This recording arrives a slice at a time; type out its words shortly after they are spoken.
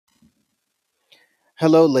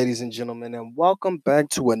Hello, ladies and gentlemen, and welcome back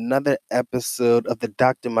to another episode of the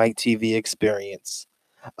Dr. Mike TV experience,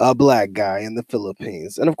 a black guy in the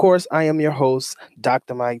Philippines. And of course, I am your host,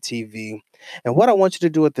 Dr. Mike TV. And what I want you to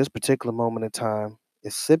do at this particular moment in time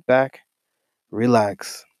is sit back,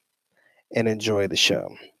 relax, and enjoy the show.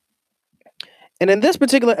 And in this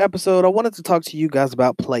particular episode, I wanted to talk to you guys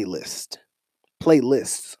about playlists.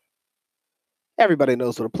 Everybody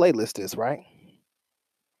knows what a playlist is, right?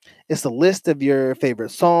 It's a list of your favorite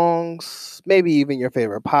songs, maybe even your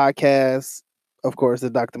favorite podcasts. Of course, the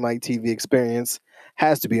Dr. Mike TV experience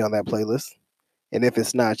has to be on that playlist. And if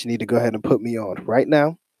it's not, you need to go ahead and put me on right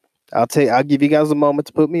now. I'll give you guys a moment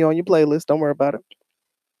to put me on your playlist. Don't worry about it.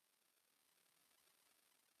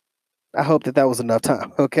 I hope that was enough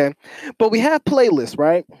time, okay? But we have playlists,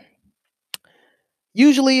 right?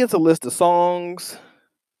 Usually it's a list of songs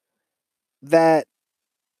that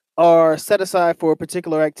are set aside for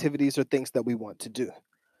particular activities or things that we want to do.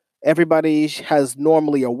 Everybody has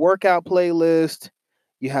normally a workout playlist.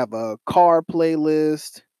 You have a car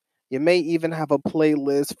playlist. You may even have a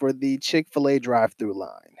playlist for the Chick-fil-A drive-through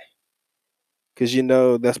line. Because you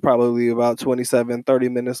know that's probably about 27, 30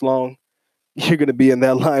 minutes long. You're going to be in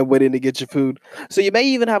that line waiting to get your food. So you may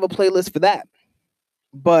even have a playlist for that.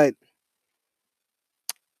 But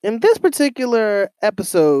in this particular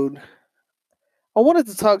episode, I wanted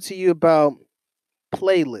to talk to you about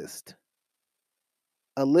playlist.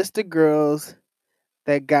 A list of girls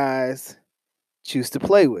that guys choose to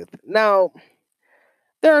play with. Now,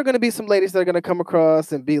 there are going to be some ladies that are going to come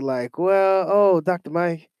across and be like, well, oh, Dr.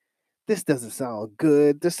 Mike, this doesn't sound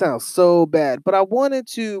good. This sounds so bad. But I wanted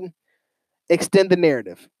to extend the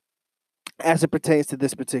narrative as it pertains to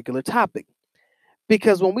this particular topic.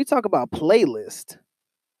 Because when we talk about playlist,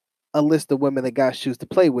 a list of women that guys choose to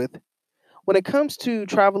play with, when it comes to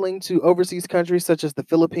traveling to overseas countries such as the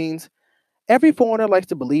Philippines, every foreigner likes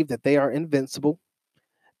to believe that they are invincible.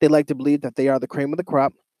 They like to believe that they are the cream of the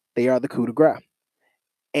crop. They are the coup de grace.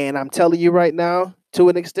 And I'm telling you right now, to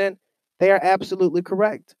an extent, they are absolutely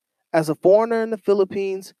correct. As a foreigner in the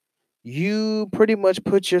Philippines, you pretty much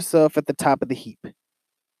put yourself at the top of the heap.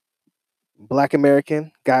 Black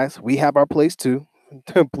American guys, we have our place too.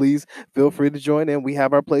 Please feel free to join in. We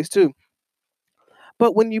have our place too.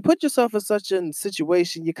 But when you put yourself in such a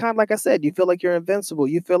situation, you kind of, like I said, you feel like you're invincible.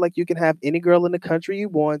 You feel like you can have any girl in the country you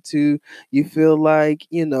want to. You feel like,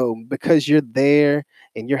 because you're there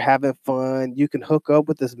and you're having fun, you can hook up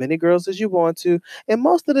with as many girls as you want to. And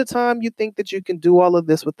most of the time, you think that you can do all of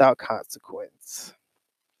this without consequence.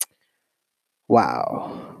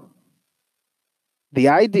 Wow. The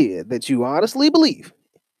idea that you honestly believe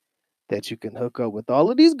that you can hook up with all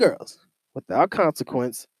of these girls without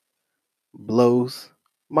consequence blows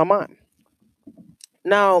my mind.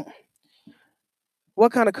 Now,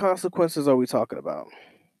 what kind of consequences are we talking about?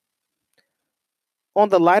 On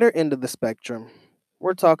the lighter end of the spectrum,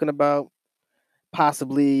 we're talking about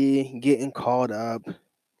possibly getting caught up,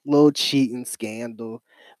 little cheating scandal.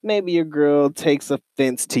 Maybe your girl takes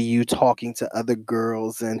offense to you talking to other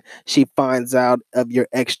girls and she finds out of your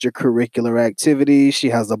extracurricular activities. She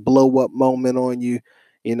has a blow up moment on you,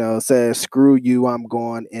 says, screw you, I'm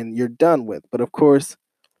gone, and you're done with. But of course,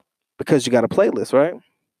 because you got a playlist, right?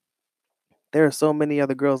 There are so many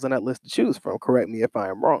other girls on that list to choose from. Correct me if I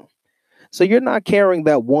am wrong. So you're not caring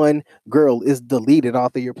that one girl is deleted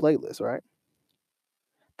off of your playlist, right?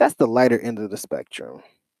 That's the lighter end of the spectrum.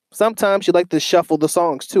 Sometimes you like to shuffle the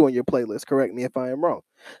songs too on your playlist. Correct me if I am wrong.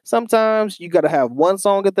 Sometimes you got to have one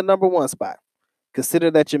song at the number one spot. Consider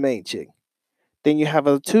that your main chick. Then you have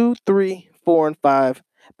a 2, 3, 4, and 5,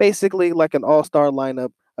 basically like an all-star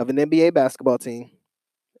lineup of an NBA basketball team.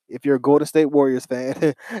 If you're a Golden State Warriors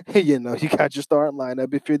fan, you got your starting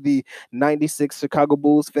lineup. If you're the 96 Chicago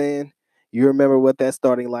Bulls fan, you remember what that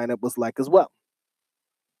starting lineup was like as well.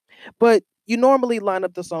 But you normally line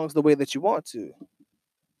up the songs the way that you want to.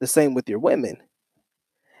 The same with your women.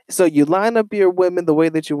 So you line up your women the way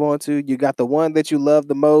that you want to. You got the one that you love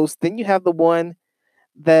the most. Then you have the one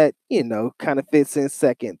that, kind of fits in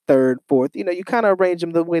second, third, fourth. You kind of arrange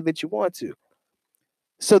them the way that you want to.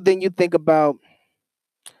 So then you think about,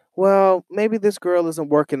 well, maybe this girl isn't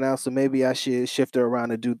working out, so maybe I should shift her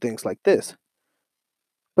around and do things like this.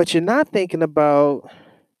 But you're not thinking about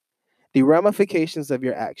the ramifications of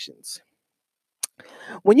your actions.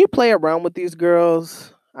 When you play around with these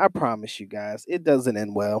girls, I promise you guys, it doesn't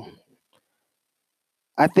end well.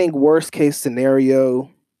 I think worst case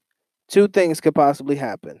scenario, two things could possibly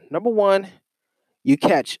happen. Number one, you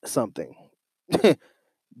catch something.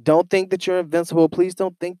 Don't think that you're invincible. Please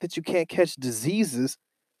don't think that you can't catch diseases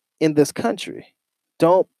in this country.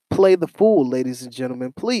 Don't play the fool, ladies and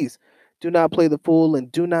gentlemen. Please Do not play the fool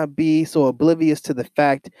and do not be so oblivious to the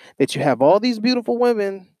fact that you have all these beautiful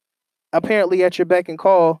women apparently at your beck and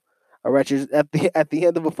call, or at the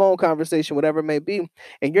end of a phone conversation, whatever it may be,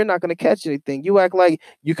 and you're not going to catch anything. You act like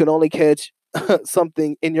you can only catch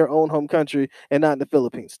something in your own home country and not in the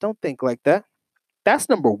Philippines. Don't think like that. That's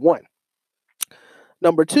number one.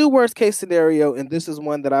 Number two, worst case scenario, and this is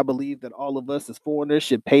one that I believe that all of us as foreigners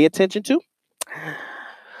should pay attention to.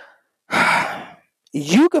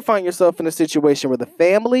 You could find yourself in a situation where the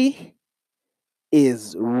family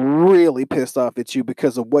is really pissed off at you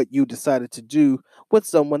because of what you decided to do with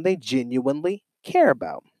someone they genuinely care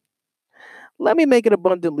about. Let me make it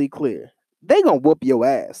abundantly clear. They gonna whoop your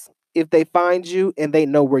ass if they find you and they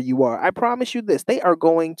know where you are. I promise you this. They are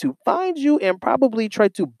going to find you and probably try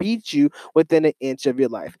to beat you within an inch of your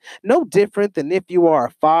life. No different than if you are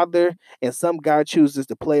a father and some guy chooses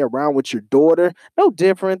to play around with your daughter. No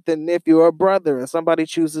different than if you're a brother and somebody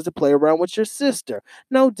chooses to play around with your sister.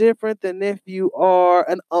 No different than if you are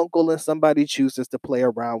an uncle and somebody chooses to play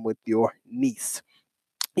around with your niece.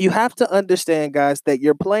 You have to understand, guys, that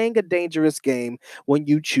you're playing a dangerous game when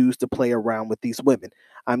you choose to play around with these women.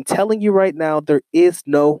 I'm telling you right now, there is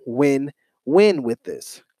no win win with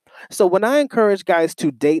this. So, when I encourage guys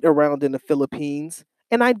to date around in the Philippines,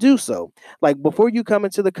 and I do so, like before you come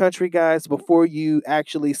into the country, guys, before you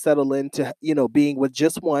actually settle into, being with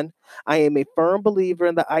just one, I am a firm believer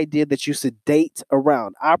in the idea that you should date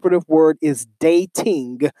around. Operative word is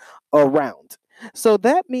dating around. So,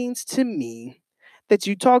 that means to me, that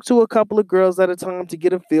you talk to a couple of girls at a time to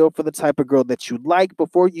get a feel for the type of girl that you like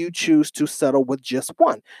before you choose to settle with just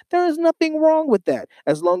one. There is nothing wrong with that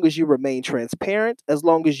as long as you remain transparent, as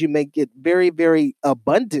long as you make it very, very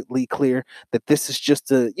abundantly clear that this is just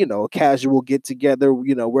a casual get together.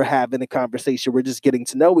 We're having a conversation, we're just getting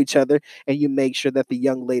to know each other, and you make sure that the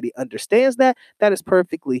young lady understands that. That is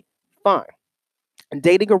perfectly fine. And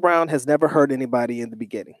dating around has never hurt anybody in the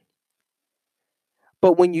beginning.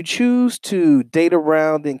 But when you choose to date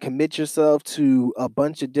around and commit yourself to a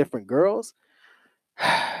bunch of different girls,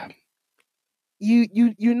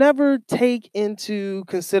 you never take into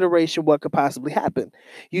consideration what could possibly happen.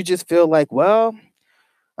 You just feel like, well,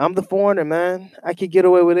 I'm the foreigner, man. I could get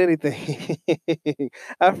away with anything.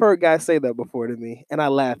 I've heard guys say that before to me, and I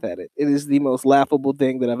laugh at it. It is the most laughable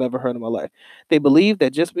thing that I've ever heard in my life. They believe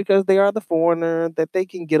that just because they are the foreigner, that they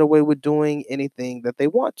can get away with doing anything that they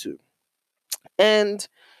want to. And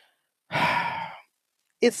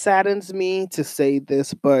it saddens me to say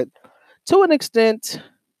this, but to an extent,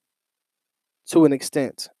 to an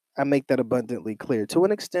extent, I make that abundantly clear. To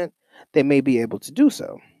an extent, they may be able to do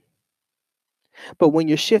so. But when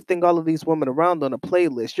you're shifting all of these women around on a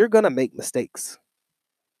playlist, you're gonna make mistakes.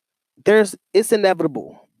 It's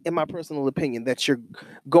inevitable, in my personal opinion, that you're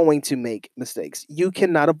going to make mistakes. You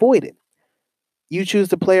cannot avoid it. You choose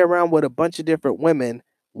to play around with a bunch of different women.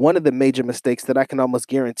 One of the major mistakes that I can almost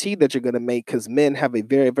guarantee that you're going to make, because men have a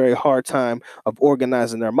very, very hard time of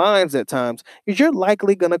organizing their minds at times, is you're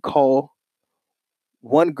likely going to call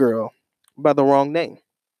one girl by the wrong name.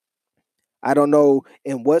 I don't know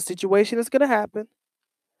in what situation it's going to happen,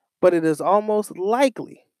 but it is almost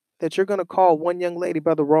likely that you're going to call one young lady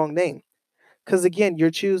by the wrong name. Because again, you're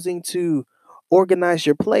choosing to organize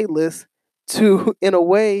your playlist to in a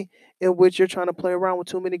way in which you're trying to play around with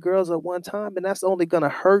too many girls at one time, and that's only going to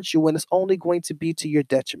hurt you, and it's only going to be to your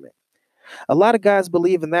detriment. A lot of guys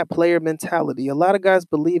believe in that player mentality. A lot of guys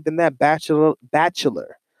believe in that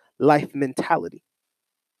bachelor life mentality.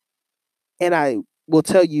 And I will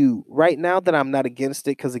tell you right now that I'm not against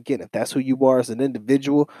it, because again, if that's who you are as an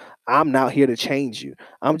individual, I'm not here to change you.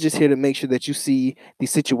 I'm just here to make sure that you see the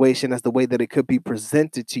situation as the way that it could be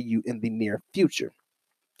presented to you in the near future.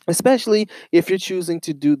 Especially if you're choosing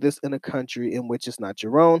to do this in a country in which it's not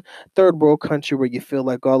your own, third world country where you feel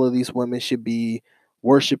like all of these women should be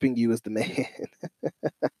worshiping you as the man.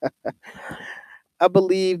 I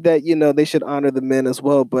believe that they should honor the men as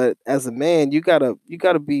well, but as a man, you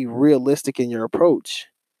gotta be realistic in your approach.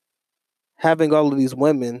 Having all of these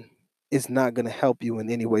women is not going to help you in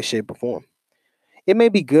any way, shape, or form. It may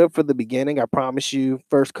be good for the beginning. I promise you,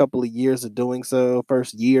 first couple of years of doing so,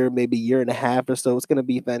 first year, maybe year and a half or so, it's going to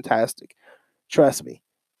be fantastic. Trust me.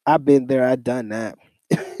 I've been there, I've done that.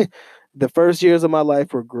 The first years of my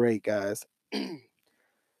life were great, guys.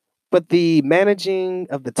 But the managing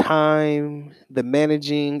of the time, the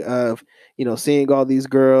managing of, seeing all these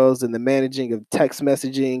girls, and the managing of text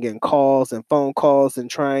messaging and calls and phone calls and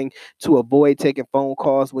trying to avoid taking phone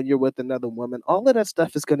calls when you're with another woman, all of that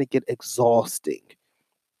stuff is going to get exhausting.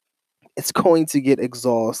 It's going to get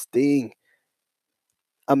exhausting.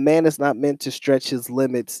 A man is not meant to stretch his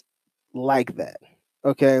limits like that.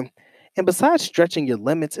 Okay. And besides stretching your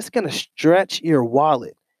limits, it's going to stretch your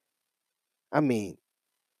wallet. I mean,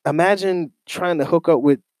 imagine trying to hook up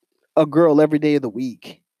with a girl every day of the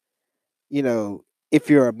week. You know, if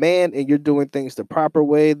you're a man and you're doing things the proper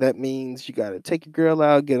way, that means you got to take your girl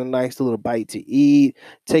out, get a nice little bite to eat,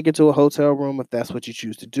 take her to a hotel room if that's what you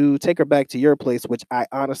choose to do, take her back to your place, which I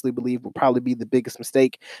honestly believe will probably be the biggest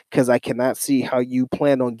mistake because I cannot see how you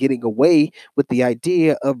plan on getting away with the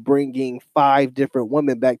idea of bringing five different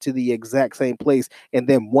women back to the exact same place and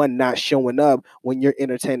then one not showing up when you're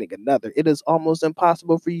entertaining another. It is almost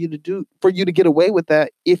impossible for you to get away with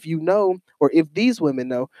that if you know or if these women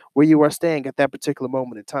know where you are staying at that particular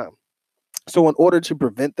moment in time. So, in order to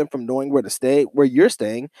prevent them from knowing where to stay, where you're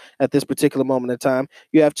staying at this particular moment in time,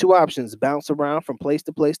 you have two options: bounce around from place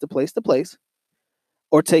to place to place to place,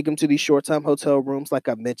 or take them to these short time hotel rooms, like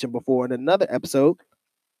I mentioned before in another episode,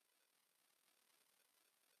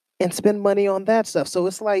 and spend money on that stuff. So,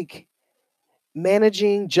 it's like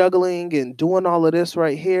managing, juggling, and doing all of this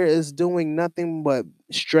right here is doing nothing but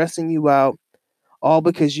stressing you out, all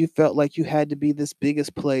because you felt like you had to be this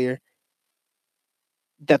biggest player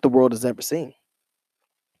that the world has ever seen.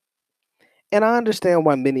 And I understand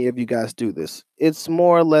why many of you guys do this. It's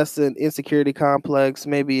more or less an insecurity complex.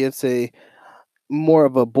 Maybe it's a more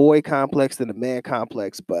of a boy complex than a man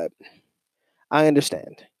complex, but I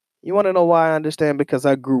understand. You want to know why I understand? Because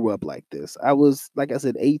I grew up like this. I was, like I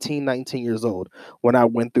said, 18, 19 years old when I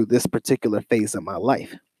went through this particular phase of my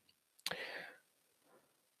life.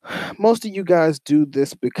 Most of you guys do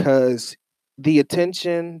this because the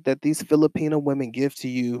attention that these Filipino women give to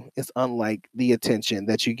you is unlike the attention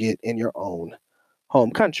that you get in your own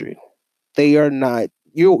home country. They are not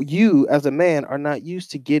you as a man are not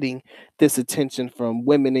used to getting this attention from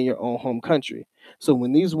women in your own home country. So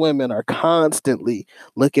when these women are constantly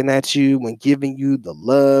looking at you and giving you the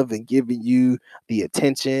love and giving you the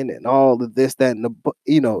attention and all of this, that, and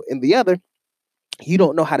and the other, you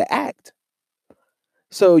don't know how to act.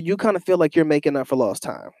 So you kind of feel like you're making up for lost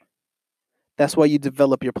time. That's why you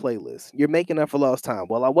develop your playlist. You're making up for lost time.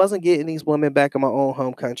 Well, I wasn't getting these women back in my own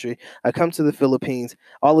home country. I come to the Philippines.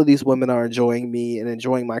 All of these women are enjoying me and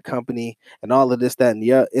enjoying my company and all of this, that,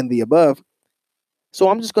 and the above. So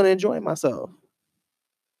I'm just going to enjoy myself.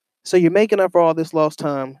 So you're making up for all this lost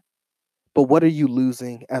time, but what are you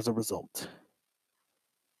losing as a result?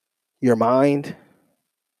 Your mind,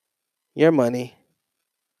 your money,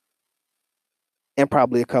 and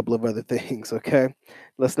probably a couple of other things. Okay,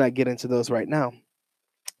 let's not get into those right now.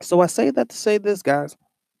 So I say that to say this, guys: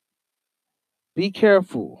 be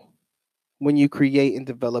careful when you create and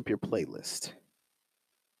develop your playlist.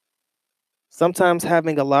 Sometimes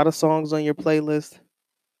having a lot of songs on your playlist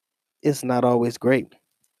is not always great.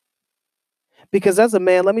 Because as a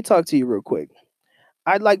man, let me talk to you real quick.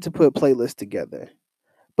 I'd like to put playlists together.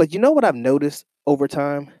 But you know what I've noticed over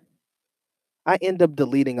time? I end up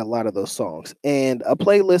deleting a lot of those songs. And a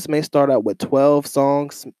playlist may start out with 12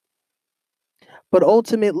 songs, but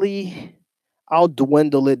ultimately I'll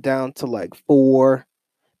dwindle it down to like four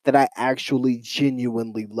that I actually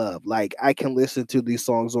genuinely love. Like I can listen to these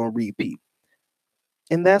songs on repeat.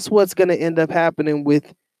 And that's what's going to end up happening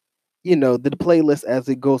with the playlist as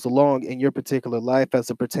it goes along in your particular life as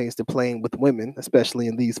it pertains to playing with women, especially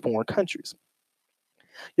in these foreign countries.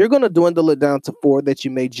 You're going to dwindle it down to four that you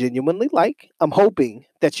may genuinely like. I'm hoping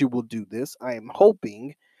that you will do this. I am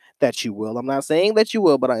hoping that you will. I'm not saying that you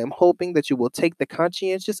will, but I am hoping that you will take the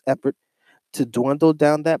conscientious effort to dwindle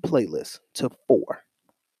down that playlist to four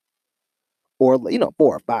or,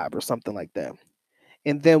 four or five or something like that.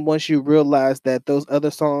 And then once you realize that those other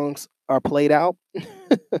songs are played out,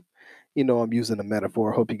 I'm using a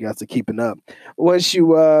metaphor. I hope you guys are keeping up. Once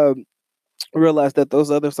you realize that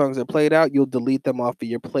those other songs are played out, you'll delete them off of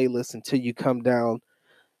your playlist until you come down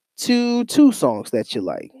to two songs that you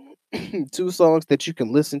like. Two songs that you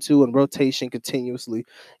can listen to in rotation continuously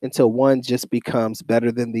until one just becomes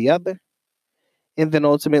better than the other. And then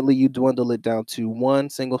ultimately you dwindle it down to one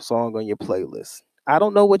single song on your playlist. I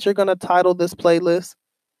don't know what you're going to title this playlist.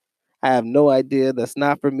 I have no idea. That's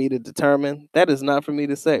not for me to determine. That is not for me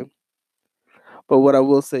to say. But what I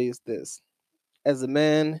will say is this: as a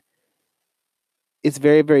man, it's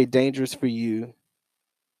very, very dangerous for you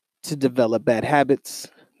to develop bad habits.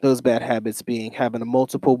 Those bad habits being having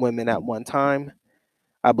multiple women at one time.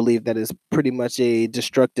 I believe that is pretty much a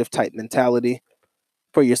destructive type mentality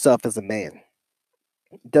for yourself as a man.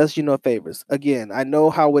 Does you no favors. Again, I know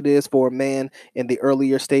how it is for a man in the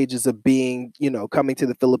earlier stages of being, coming to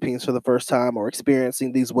the Philippines for the first time or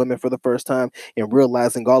experiencing these women for the first time and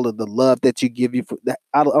realizing all of the love that you give you for that.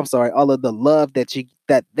 I'm sorry, all of the love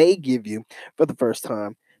that they give you for the first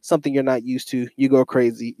time. something you're not used to, you go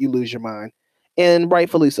crazy, you lose your mind, and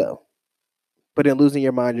rightfully so. But in losing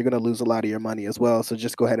your mind, you're going to lose a lot of your money as well. So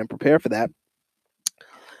just go ahead and prepare for that.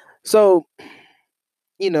 So,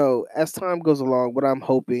 as time goes along, what I'm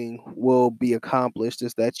hoping will be accomplished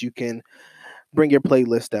is that you can bring your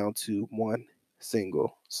playlist down to one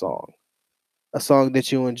single song. A song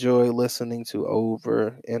that you enjoy listening to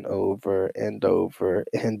over and over and over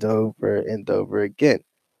and over and over again.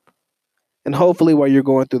 And hopefully, while you're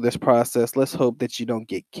going through this process, let's hope that you don't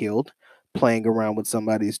get killed playing around with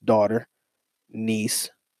somebody's daughter, niece,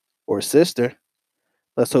 or sister.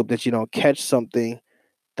 Let's hope that you don't catch something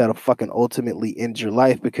that'll fucking ultimately end your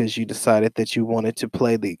life because you decided that you wanted to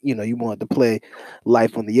play you wanted to play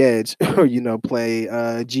Life on the Edge or, play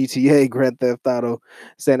GTA, Grand Theft Auto,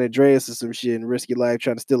 San Andreas or some shit and risk your life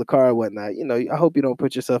trying to steal a car or whatnot. I hope you don't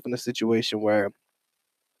put yourself in a situation where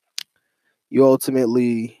you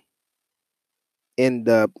ultimately end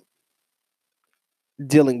up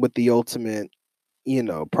dealing with the ultimate,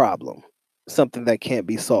 problem. Something that can't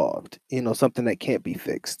be solved, something that can't be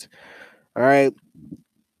fixed. All right.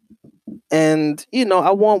 And,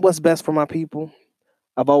 I want what's best for my people.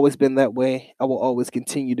 I've always been that way. I will always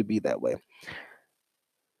continue to be that way.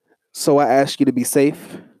 So I ask you to be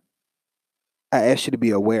safe. I ask you to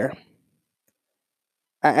be aware.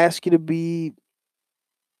 I ask you to be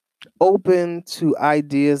open to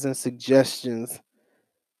ideas and suggestions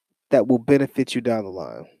that will benefit you down the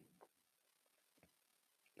line.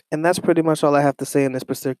 And that's pretty much all I have to say in this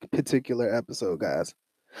particular episode, guys.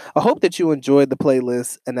 I hope that you enjoyed the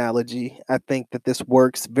playlist analogy. I think that this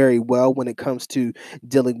works very well when it comes to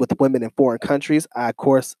dealing with women in foreign countries. Of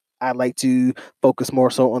course, I like to focus more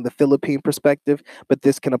so on the Philippine perspective, but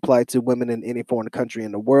this can apply to women in any foreign country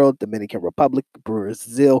in the world, Dominican Republic,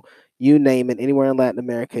 Brazil, you name it, anywhere in Latin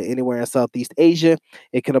America, anywhere in Southeast Asia.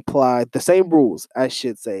 It can apply the same rules, I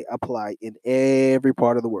should say, apply in every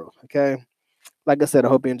part of the world. Okay. Like I said, I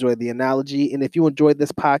hope you enjoyed the analogy. And if you enjoyed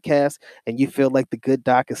this podcast and you feel like the good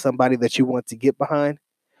doc is somebody that you want to get behind,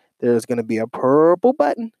 there's going to be a purple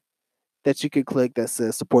button that you can click that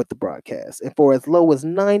says support the broadcast. And for as low as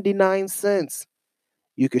 99 cents,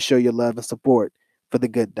 you can show your love and support for the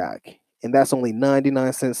good doc. And that's only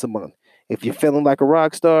 99 cents a month. If you're feeling like a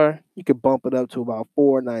rock star, you could bump it up to about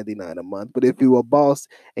 $4.99 a month. But if you're a boss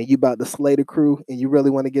and you about to slay the crew and you really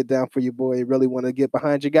want to get down for your boy, you really want to get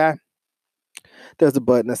behind your guy, there's a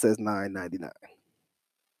button that says $9.99.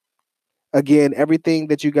 Again, everything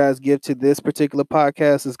that you guys give to this particular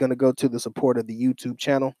podcast is going to go to the support of the YouTube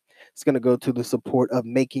channel. It's going to go to the support of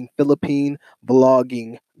making Philippine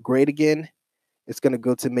vlogging great again. It's going to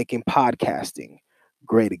go to making podcasting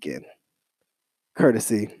great again,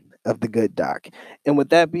 courtesy of the good doc. And with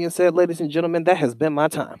that being said, ladies and gentlemen, that has been my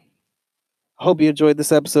time. I hope you enjoyed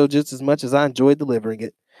this episode just as much as I enjoyed delivering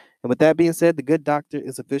it. And with that being said, the good doctor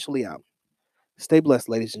is officially out. Stay blessed,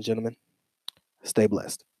 ladies and gentlemen. Stay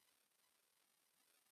blessed.